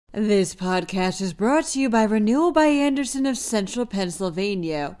This podcast is brought to you by Renewal by Andersen of Central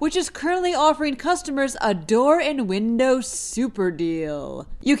Pennsylvania, which is currently offering customers a door and window super deal.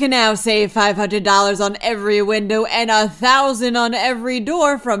 You can now save $500 on every window and $1,000 on every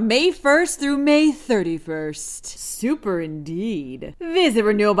door from May 1st through May 31st. Super indeed. Visit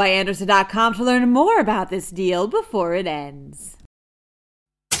renewalbyandersen.com to learn more about this deal before it ends.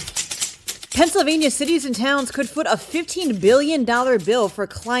 Pennsylvania cities and towns could foot a $15 billion bill for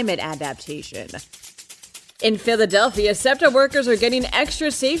climate adaptation. In Philadelphia, SEPTA workers are getting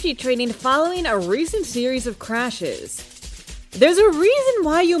extra safety training following a recent series of crashes. There's a reason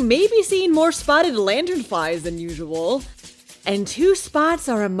why you may be seeing more spotted lanternflies than usual. And 2 spots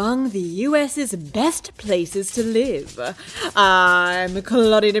are among the U.S.'s best places to live. I'm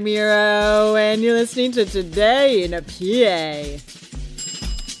Claudia DeMiro, and you're listening to Today in a PA.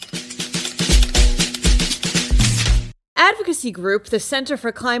 Advocacy group, the Center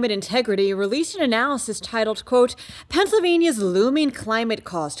for Climate Integrity, released an analysis titled, quote, Pennsylvania's Looming Climate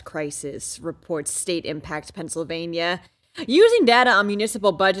Cost Crisis, reports State Impact Pennsylvania. Using data on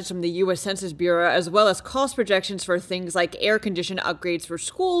municipal budgets from the U.S. Census Bureau, as well as cost projections for things like air condition upgrades for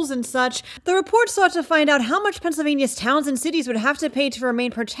schools and such, the report sought to find out how much Pennsylvania's towns and cities would have to pay to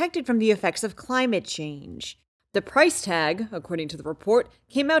remain protected from the effects of climate change. The price tag, according to the report,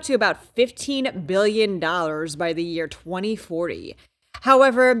 came out to about $15 billion by the year 2040.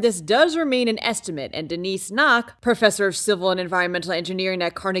 However, this does remain an estimate, and Denise Knock, professor of civil and environmental engineering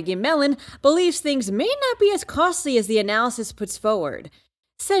at Carnegie Mellon, believes things may not be as costly as the analysis puts forward.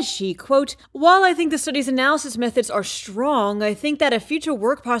 Says she, quote, while I think the study's analysis methods are strong, I think that a future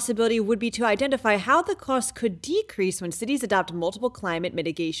work possibility would be to identify how the costs could decrease when cities adopt multiple climate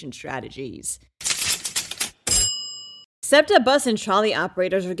mitigation strategies. SEPTA bus and trolley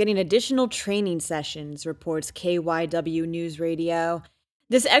operators are getting additional training sessions, reports KYW News Radio.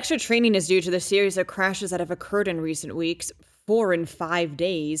 This extra training is due to the series of crashes that have occurred in recent weeks, 4 in 5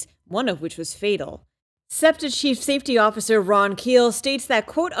 days, one of which was fatal. SEPTA Chief Safety Officer Ron Keel states that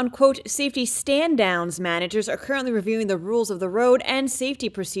quote-unquote safety stand-downs managers are currently reviewing the rules of the road and safety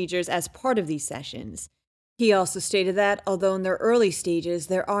procedures as part of these sessions. He also stated that, although in their early stages,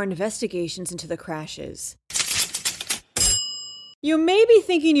 there are investigations into the crashes. You may be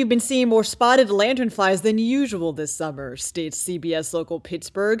thinking you've been seeing more spotted lanternflies than usual this summer, states CBS local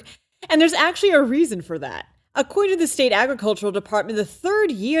Pittsburgh, and there's actually a reason for that. According to the state agricultural department, the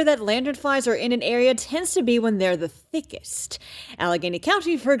third year that lanternflies are in an area tends to be when they're the thickest. Allegheny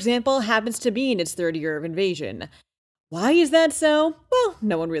County, for example, happens to be in its third year of invasion. Why is that so? Well,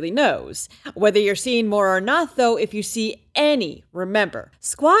 no one really knows. Whether you're seeing more or not, though, if you see any, remember,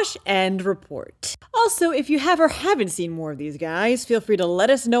 squash and report. Also, if you have or haven't seen more of these guys, feel free to let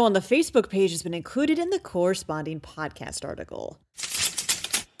us know on the Facebook page that's been included in the corresponding podcast article.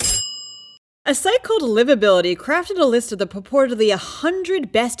 A site called Livability crafted a list of the purportedly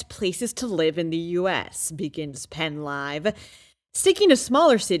 100 best places to live in the U.S., begins Penn Live. Sticking to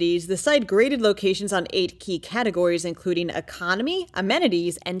smaller cities, the site graded locations on 8 key categories, including economy,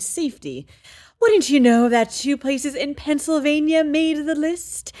 amenities, and safety. Wouldn't you know that 2 places in Pennsylvania made the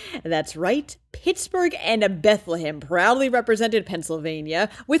list? That's right, Pittsburgh and Bethlehem proudly represented Pennsylvania,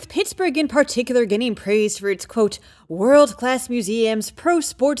 with Pittsburgh in particular getting praised for its, quote, world-class museums, pro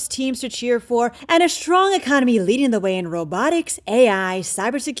sports teams to cheer for, and a strong economy leading the way in robotics, AI,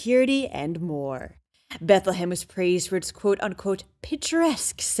 cybersecurity, and more. Bethlehem was praised for its quote-unquote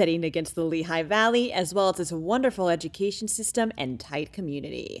picturesque setting against the Lehigh Valley, as well as its wonderful education system and tight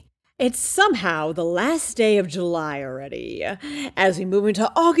community. It's somehow the last day of July already. As we move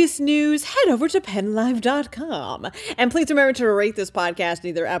into August news, head over to PennLive.com. And please remember to rate this podcast in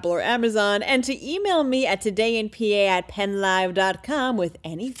either Apple or Amazon, and to email me at todayinpa@PennLive.com with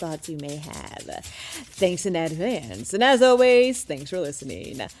any thoughts you may have. Thanks in advance. And as always, thanks for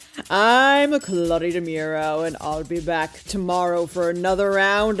listening. I'm Claudia DeMiro, and I'll be back tomorrow for another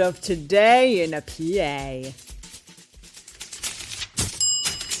round of Today in a PA.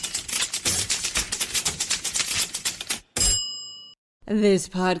 This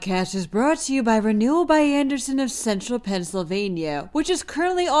podcast is brought to you by Renewal by Andersen of Central Pennsylvania, which is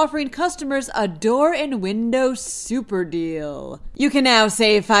currently offering customers a door and window super deal. You can now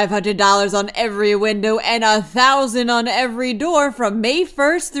save $500 on every window and $1,000 on every door from May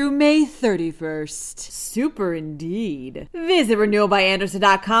 1st through May 31st. Super indeed. Visit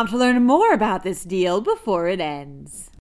renewalbyandersen.com to learn more about this deal before it ends.